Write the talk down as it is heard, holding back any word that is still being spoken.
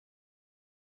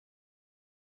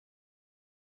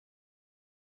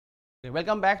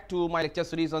Welcome back to my lecture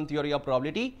series on theory of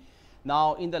probability.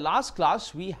 Now, in the last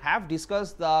class, we have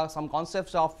discussed some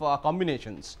concepts of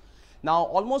combinations. Now,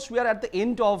 almost we are at the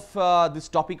end of this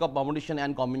topic of permutation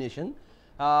and combination.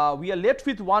 We are left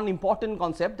with one important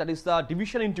concept, that is the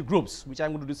division into groups, which I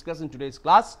am going to discuss in today's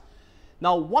class.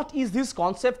 Now, what is this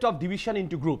concept of division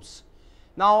into groups?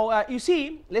 Now, you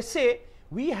see, let's say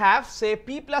we have say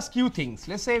P plus Q things.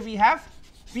 Let's say we have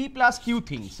P plus Q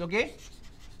things, okay.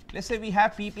 Let's say we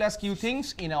have P plus Q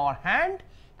things in our hand,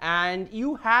 and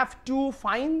you have to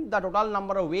find the total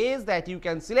number of ways that you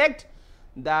can select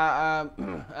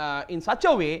the in such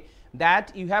a way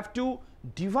that you have to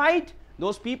divide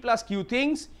those P plus Q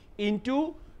things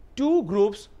into two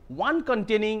groups, one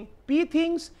containing P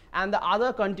things and the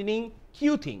other containing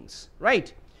Q things,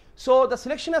 right. So, the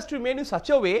selection has to be made in such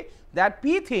a way that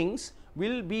P things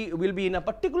will be in a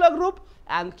particular group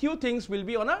and Q things will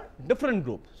be on a different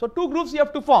group. So, two groups you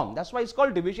have to form, that is why it is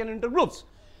called division into groups.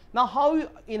 Now,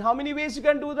 in how many ways you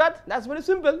can do that? That is very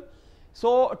simple.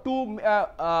 So,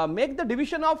 to make the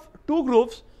division of two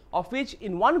groups, of which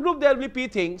in one group there will be P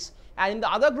things and in the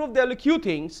other group there will be Q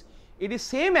things, it is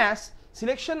same as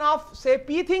selection of say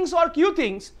P things or Q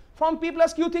things from P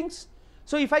plus Q things.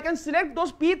 So, if I can select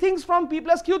those P things from P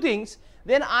plus Q things,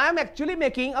 then I am actually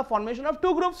making a formation of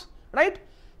two groups, right.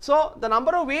 So, the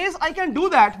number of ways I can do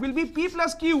that will be P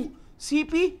plus Q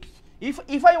CP.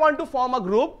 If I want to form a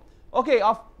group, okay,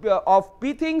 of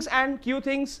P things and Q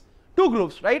things, two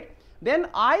groups, right, then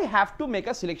I have to make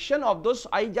a selection of those.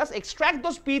 I just extract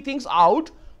those P things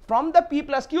out from the P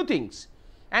plus Q things,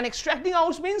 and extracting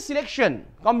out means selection,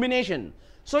 combination.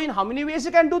 So, in how many ways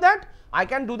you can do that? I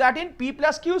can do that in P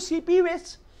plus Q CP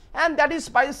ways, and that is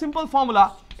by the simple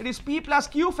formula. It is P plus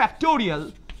Q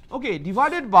factorial, okay,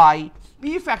 divided by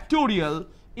P factorial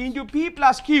into P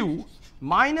plus Q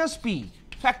minus P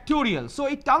factorial. So,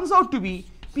 it turns out to be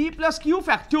P plus Q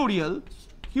factorial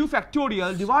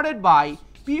divided by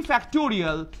P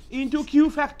factorial into Q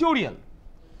factorial.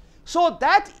 So,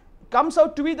 that comes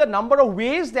out to be the number of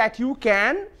ways that you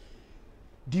can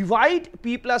divide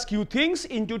P plus Q things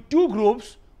into two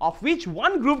groups, of which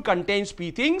one group contains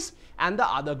P things and the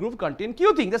other group contains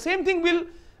Q things. The same thing will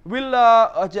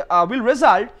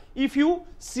result if you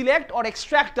select or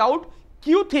extract out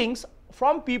Q things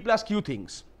from P plus Q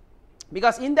things,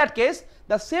 because in that case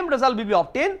the same result will be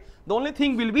obtained. The only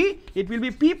thing will be, it will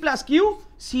be P plus Q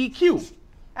CQ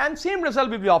and same result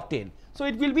will be obtained. So,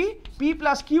 it will be P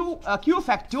plus Q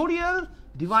factorial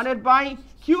divided by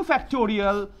Q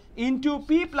factorial into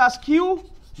P plus Q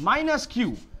minus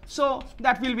Q. So,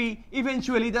 that will be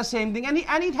eventually the same thing, and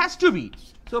it has to be.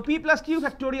 So, P plus Q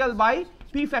factorial by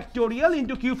P factorial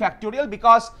into Q factorial,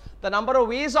 because the number of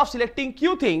ways of selecting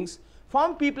Q things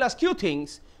from P plus Q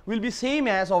things will be same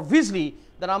as obviously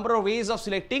the number of ways of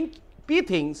selecting P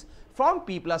things from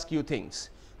P plus Q things.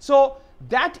 So,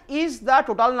 that is the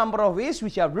total number of ways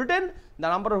which I have written, the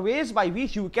number of ways by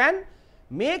which you can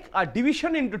make a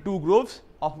division into two groups,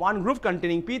 of one group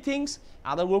containing P things,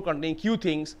 other group containing Q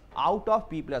things out of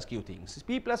P plus Q things.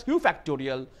 P plus Q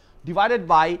factorial divided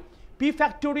by P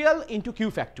factorial into Q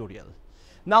factorial.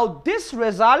 Now, this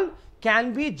result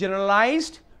can be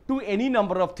generalized to any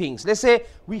number of things. Let us say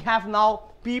we have now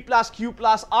P plus Q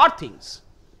plus R things.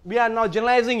 We are now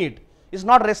generalizing it. It is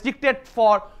not restricted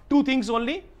for two things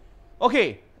only.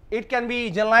 Okay, it can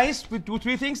be generalized with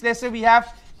three things. Let us say we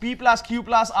have P plus Q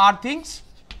plus R things.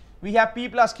 We have P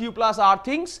plus Q plus R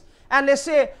things, and let us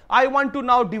say I want to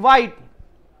now divide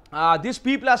this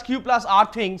P plus Q plus R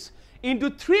things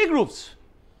into three groups,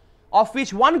 of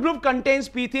which one group contains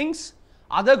P things,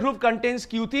 other group contains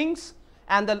Q things,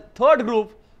 and the third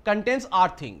group contains R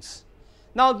things.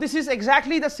 Now, this is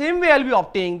exactly the same way I will be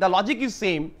obtaining. The logic is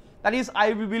same, that is,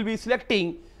 I will be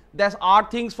selecting this R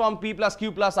things from P plus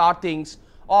Q plus R things,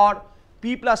 or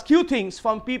P plus Q things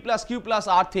from P plus Q plus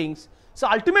R things. So,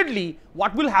 ultimately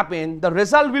what will happen, the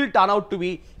result will turn out to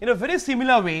be in a very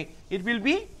similar way. It will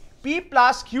be P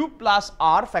plus Q plus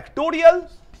R factorial,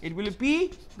 it will be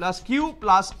P plus Q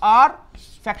plus R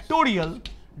factorial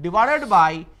divided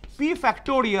by P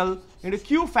factorial into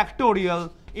Q factorial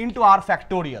into R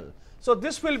factorial. So,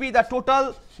 this will be the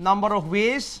total number of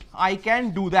ways I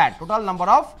can do that, total number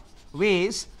of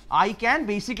ways I can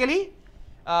basically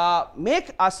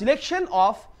make a selection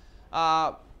of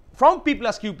from P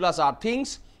plus Q plus R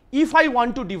things, if I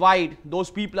want to divide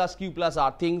those P plus Q plus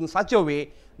R things in such a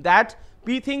way that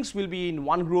P things will be in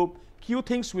one group, Q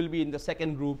things will be in the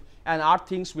second group, and R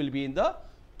things will be in the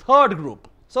third group.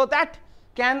 So, that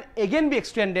can again be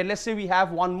extended. Let us say we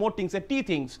have one more thing, say T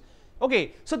things.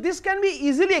 Okay, so this can be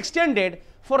easily extended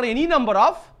for any number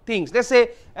of things. Let us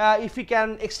say if we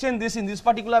can extend this in this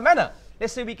particular manner,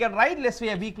 let's say we can write, let's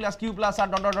say v plus q plus r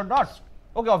dot dot dot dot.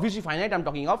 Okay, obviously finite I'm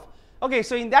talking of. Okay,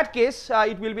 so in that case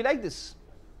it will be like this.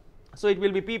 So it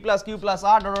will be p plus q plus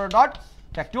r dot dot dot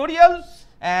factorial,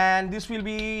 and this will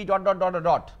be dot dot dot dot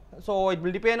dot. So it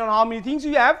will depend on how many things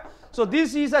you have. So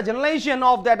this is a generalization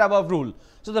of that above rule.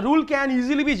 So the rule can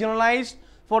easily be generalized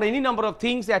for any number of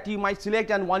things that you might select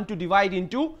and want to divide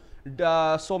into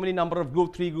so many number of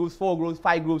groups, 3 groups, 4 groups,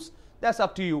 5 groups. That's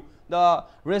up to you. The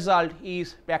result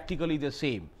is practically the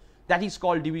same. That is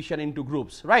called division into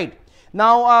groups, right?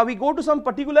 Now we go to some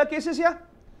particular cases here.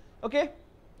 Okay,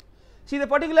 see the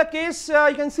particular case,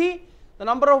 you can see the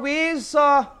number of ways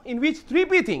in which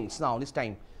 3p things, now this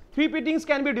time 3p things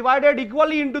can be divided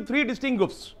equally into 3 distinct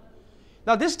groups.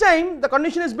 Now this time the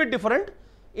condition is a bit different.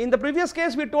 In the previous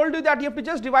case we told you that you have to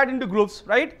just divide into groups,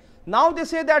 right? Now they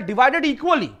say that divided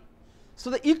equally. So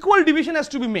the equal division has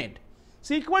to be made.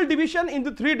 So equal division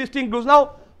into 3 distinct groups.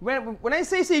 Now when I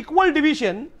say equal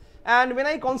division, and when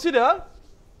I consider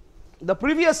the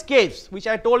previous case which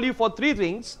I told you for 3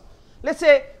 things, let's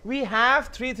say we have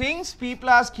 3 things, p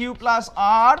plus q plus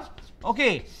r,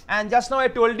 okay, and just now I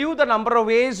told you the number of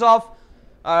ways of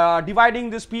dividing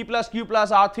this p plus q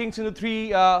plus r things into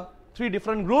 3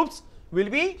 different groups will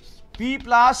be p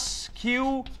plus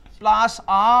q plus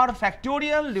r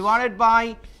factorial divided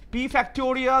by p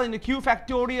factorial into q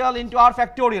factorial into r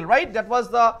factorial, right? That was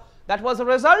the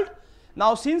result.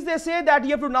 Now since they say that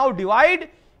you have to now divide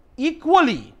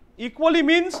equally, equally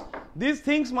means these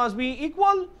things must be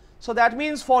equal. So that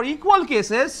means for equal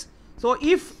cases, so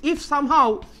if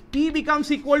somehow p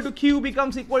becomes equal to q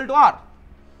becomes equal to r,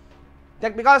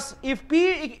 that because if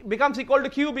p becomes equal to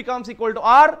q becomes equal to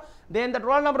r, then the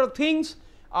total number of things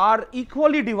are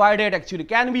equally divided, actually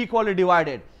can be equally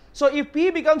divided. So if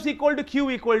p becomes equal to q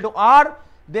equal to r,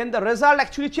 then the result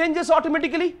actually changes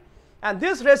automatically, and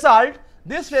this result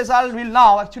will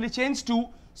now actually change to,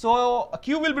 so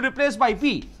q will be replaced by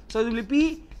p, so it will be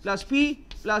p plus p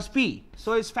plus p,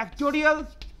 so it's factorial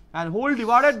and whole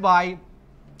divided by,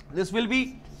 this will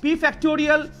be p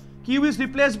factorial, q is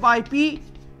replaced by p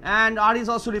and r is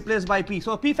also replaced by p,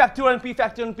 so p factorial and p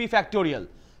factorial and p factorial.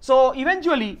 So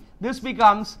eventually this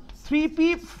becomes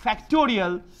 3p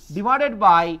factorial divided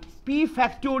by p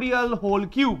factorial whole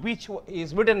cube, which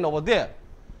is written over there.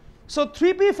 So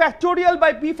 3p factorial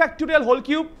by p factorial whole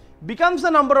cube becomes the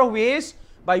number of ways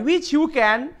by which you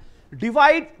can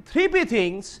divide 3p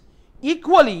things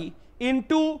equally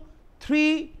into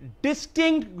 3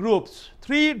 distinct groups,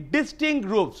 3 distinct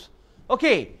groups.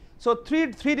 Okay, so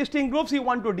three distinct groups you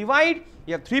want to divide,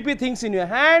 you have 3p things in your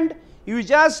hand, you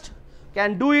just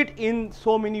can do it in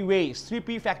so many ways.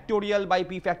 3p factorial by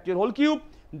p factorial whole cube,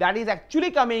 that is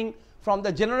actually coming from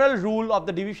the general rule of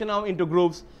the division into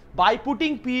groups by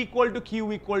putting p equal to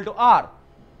q equal to r,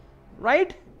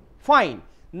 right? Fine.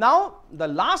 Now the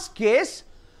last case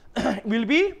will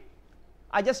be,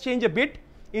 I just change a bit.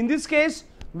 In this case,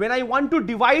 when I want to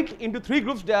divide into 3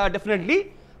 groups,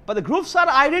 definitely, but the groups are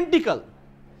identical.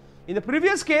 In the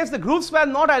previous case the groups were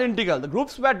not identical, the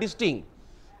groups were distinct.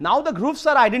 Now the groups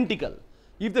are identical.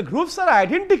 If the groups are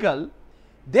identical,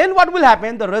 then what will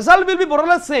happen? The result will be more or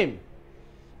less same.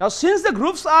 Now since the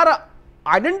groups are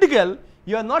identical,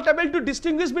 you are not able to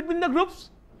distinguish between the groups,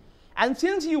 and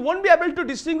since you won't be able to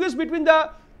distinguish between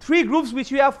the 3 groups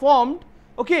which you have formed,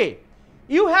 okay,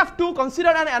 you have to consider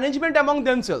an arrangement among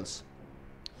themselves,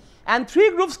 and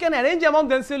 3 groups can arrange among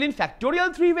themselves in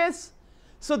factorial 3 ways.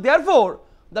 So therefore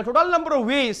the total number of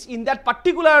ways in that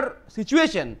particular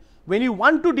situation when you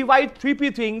want to divide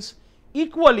 3p things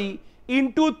equally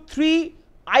into 3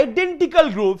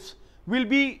 identical groups will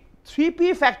be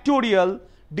 3p factorial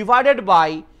divided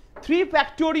by 3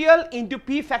 factorial into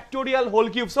p factorial whole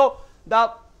cube. So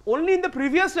the only in the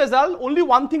previous result only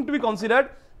one thing to be considered,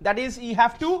 that is you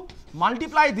have to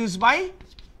multiply this by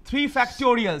 3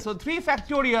 factorial. So 3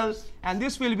 factorial and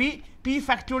this will be p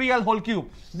factorial whole cube.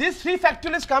 This 3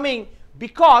 factorial is coming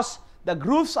because the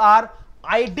groups are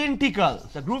identical.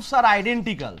 The groups are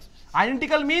identical.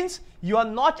 Identical means you are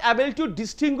not able to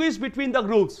distinguish between the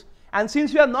groups, and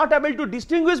since you are not able to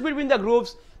distinguish between the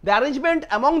groups, the arrangement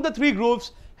among the 3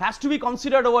 groups has to be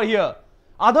considered over here,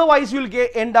 otherwise you will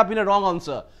end up in a wrong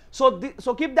answer. So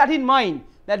keep that in mind,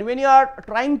 that when you are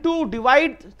trying to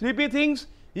divide 3p things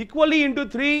equally into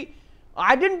 3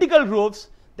 identical groups,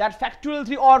 that factorial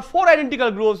 3 or 4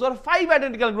 identical groups or 5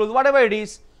 identical groups, whatever it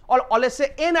is, or let's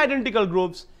say n identical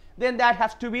groups, then that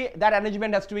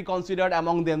arrangement has to be considered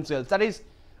among themselves. That is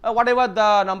whatever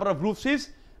the number of groups is,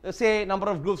 say number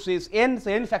of groups is n,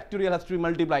 so n factorial has to be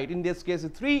multiplied. In this case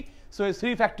it's 3, so it's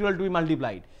 3 factorial to be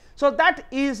multiplied. So that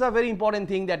is a very important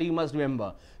thing that you must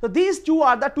remember. So these two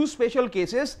are the two special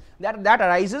cases that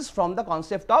arises from the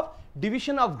concept of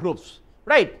division of groups,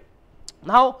 right?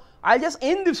 Now I'll just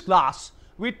end this class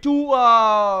with two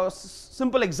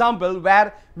simple example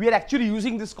where we are actually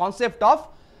using this concept of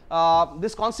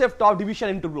division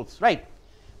into groups, right?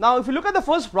 Now if you look at the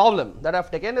first problem that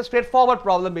I've taken, a straightforward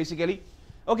problem basically,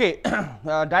 okay,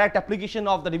 direct application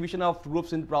of the division of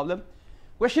groups in the problem.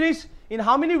 Question is, in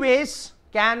how many ways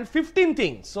can 15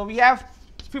 things, so we have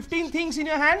 15 things in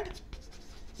your hand,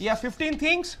 you have 15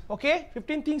 things, okay,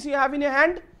 15 things you have in your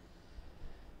hand,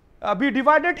 be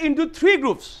divided into 3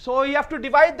 groups. So you have to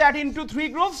divide that into 3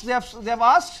 groups, they have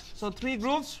asked, so 3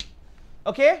 groups,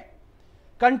 okay,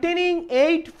 containing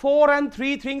 8, 4 and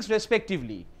 3 things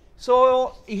respectively.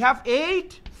 So you have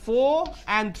 8, 4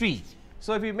 and 3.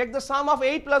 So if you make the sum of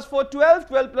 8 plus 4, 12,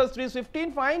 12 plus 3 is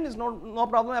 15, fine, is no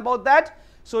problem about that.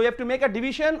 So you have to make a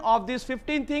division of these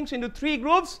 15 things into 3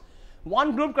 groups,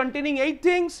 one group containing 8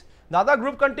 things, the other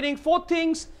group containing 4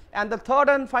 things, and the third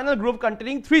and final group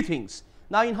containing 3 things.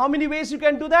 Now in how many ways you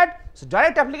can do that? So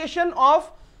direct application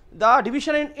of the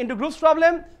division into groups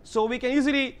problem, so we can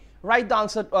easily write the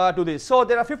answer to this. So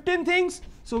there are 15 things,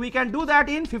 so we can do that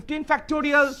in 15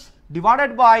 factorial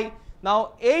divided by,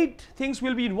 now 8 things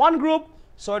will be in one group,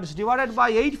 so it is divided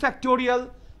by 8 factorial,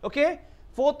 okay,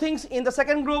 4 things in the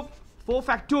second group, 4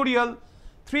 factorial,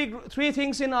 3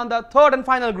 things in on the third and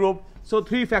final group, so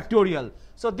 3 factorial.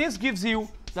 So this gives you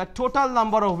the total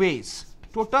number of ways,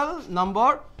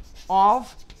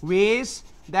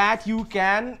 that you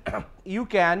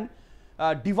can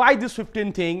divide these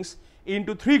 15 things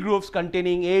into 3 groups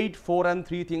containing 8, 4 and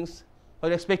 3 things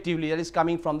respectively. That is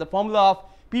coming from the formula of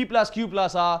P plus Q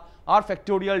plus R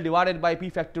factorial divided by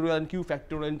P factorial and Q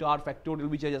factorial into R factorial,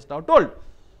 which I just now told.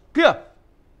 Clear?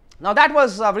 Now that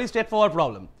was a very straightforward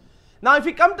problem. Now if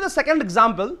we come to the second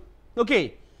example,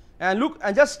 okay, and look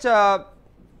and just look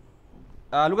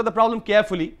at the problem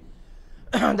carefully.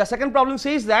 The second problem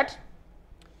says that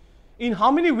in how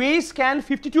many ways can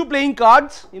 52 playing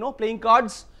cards, playing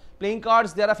cards,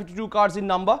 there are 52 cards in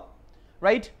number,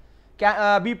 right,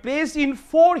 can be placed in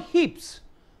 4 heaps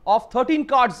of 13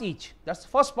 cards each. That's the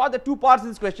first part, the 2 parts in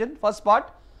this question, first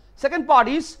part. Second part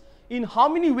is, in how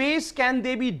many ways can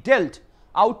they be dealt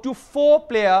out to 4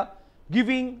 players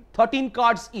giving 13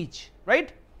 cards each,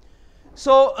 right?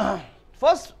 So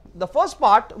the first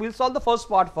part, we'll solve the first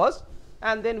part first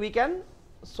and then we can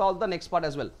solve the next part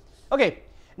as well. Okay,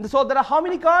 so there are how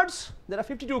many cards? There are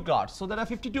 52 cards. So there are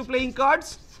 52 playing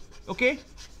cards, okay,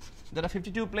 there are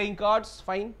 52 playing cards,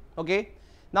 fine, okay.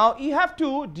 Now you have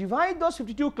to divide those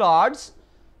 52 cards,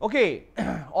 okay,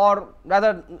 or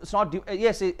rather it's not,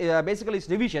 basically it's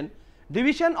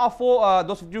division of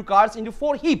those 52 cards into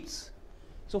 4 heaps.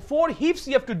 So 4 heaps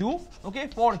you have to do, okay,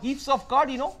 4 heaps of card,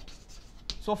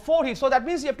 so 4 heaps, so that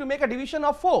means you have to make a division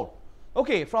of 4,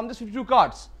 okay, from these 52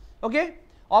 cards, okay,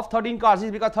 of 13 cards,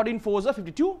 because 13 4s are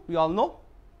 52, we all know.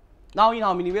 Now in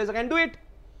how many ways I can do it?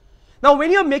 Now when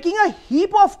you are making a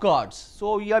heap of cards,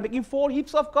 so you are making 4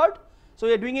 heaps of card, so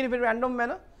you are doing it in a random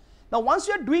manner. Now once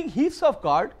you are doing heaps of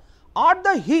card, are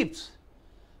the heaps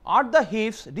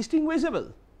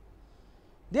distinguishable?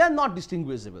 They are not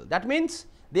distinguishable. That means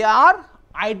they are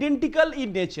identical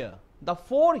in nature. The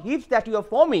 4 heaps that you are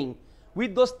forming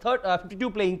with those 52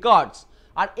 playing cards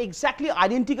are exactly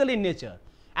identical in nature,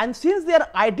 and since they are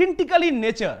identical in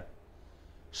nature,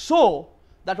 so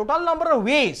the total number of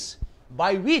ways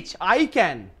by which I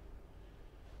can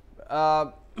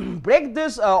break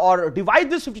this or divide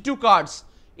this 52 cards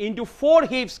into 4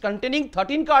 heaps containing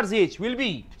 13 cards each will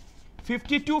be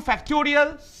 52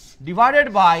 factorial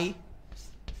divided by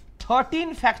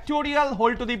 13 factorial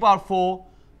whole to the power 4,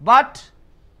 but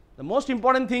the most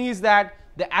important thing is that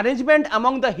the arrangement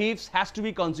among the heaps has to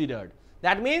be considered.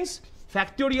 That means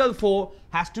factorial 4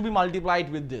 has to be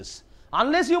multiplied with this.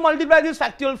 Unless you multiply this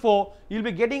factorial 4, you will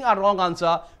be getting a wrong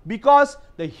answer, because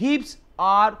the heaps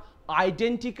are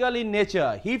identical in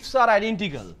nature. Heaps are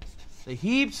identical. The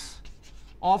heaps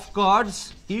of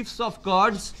cards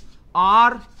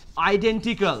are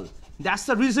identical. That's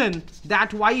the reason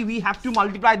that why we have to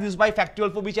multiply this by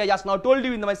factorial 4, which I just now told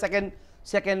you in my second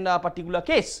particular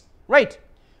case, right?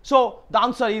 So the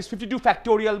answer is 52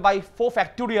 factorial by 4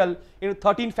 factorial into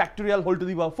 13 factorial whole to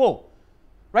the power 4,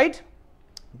 right?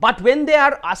 But when they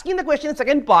are asking the question,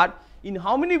 second part, in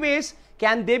how many ways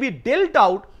can they be dealt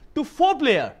out to 4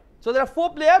 players? So there are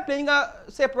 4 players playing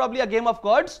say probably a game of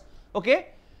cards, okay,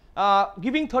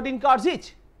 giving 13 cards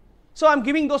each. So I'm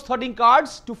giving those 13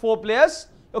 cards to 4 players,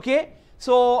 okay.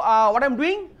 So what I'm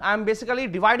doing, I'm basically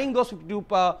dividing those 52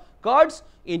 cards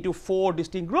into 4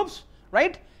 distinct groups,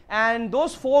 right, and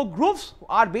those 4 groups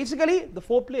are basically the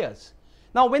 4 players.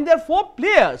 Now when there are 4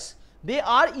 players, they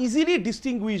are easily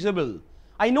distinguishable.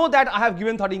 I know that I have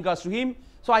given 13 cards to him,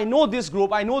 so I know this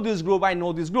group, I know this group, I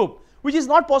know this group, which is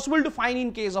not possible to find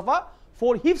in case of a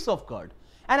 4 heaps of cards.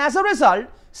 And as a result,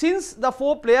 since the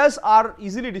 4 players are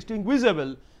easily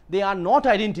distinguishable, they are not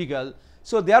identical.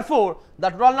 So therefore, the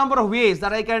total number of ways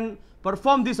that I can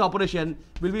perform this operation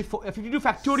will be 52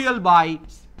 factorial by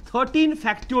 13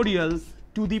 factorial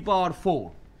to the power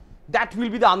 4. That will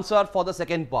be the answer for the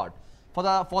second part. For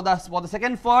the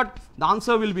second part, the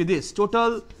answer will be this: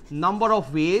 total number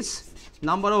of ways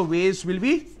will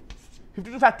be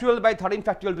 52 factorial by 13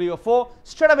 factorial to the power 4.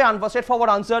 Straightforward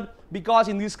answer, because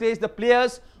in this case the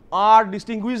players are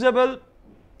distinguishable,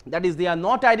 that is, they are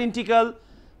not identical,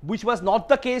 which was not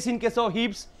the case in case of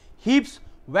heaps. Heaps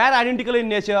were identical in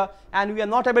nature, and we are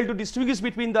not able to distinguish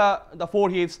between the 4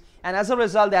 heaps, and as a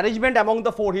result the arrangement among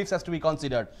the 4 heaps has to be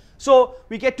considered. So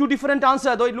we get 2 different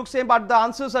answers, though it looks same, but the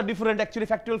answers are different. Actually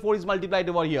factorial 4 is multiplied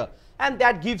over here, and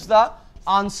that gives the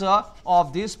answer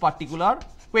of this particular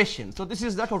question. So this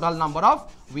is the total number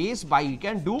of ways by you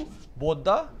can do both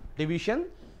the division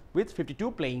with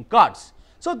 52 playing cards.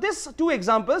 So these 2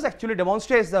 examples actually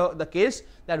demonstrates the case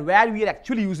that where we are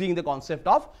actually using the concept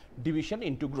of division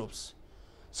into groups.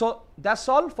 So that's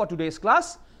all for today's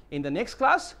class. In the next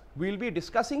class, we will be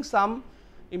discussing some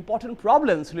important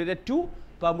problems related to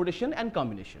permutation and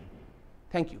combination.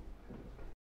 Thank you.